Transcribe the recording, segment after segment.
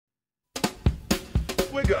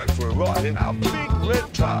We're going for a ride in our big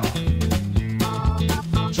red car.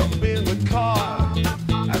 Jump in the car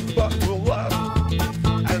and buckle up,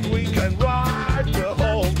 and we can ride the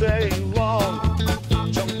whole day long.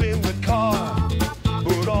 Jump in the car,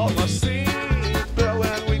 put on my seatbelt,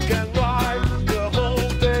 and we can ride the whole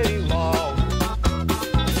day long.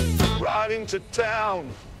 Ride into town,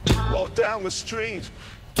 walk down the street,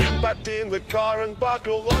 get back in the car and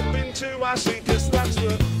buckle up into my seat, 'cause that's the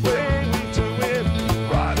way we do it.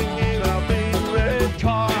 Riding in our big red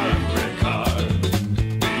car. Big red car,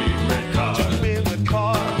 big red car. Jump in the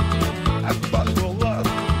car and buckle up,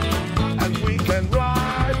 and we can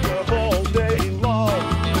ride the whole day long.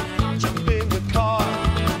 Jump in the car,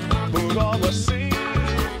 put on the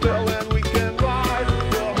seatbelt, and we can ride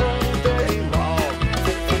the whole day long.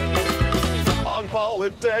 On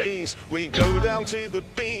holidays, we go down to the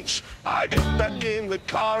beach. I get back in the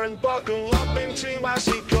car and buckle up into my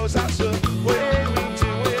seat, 'cause that's the way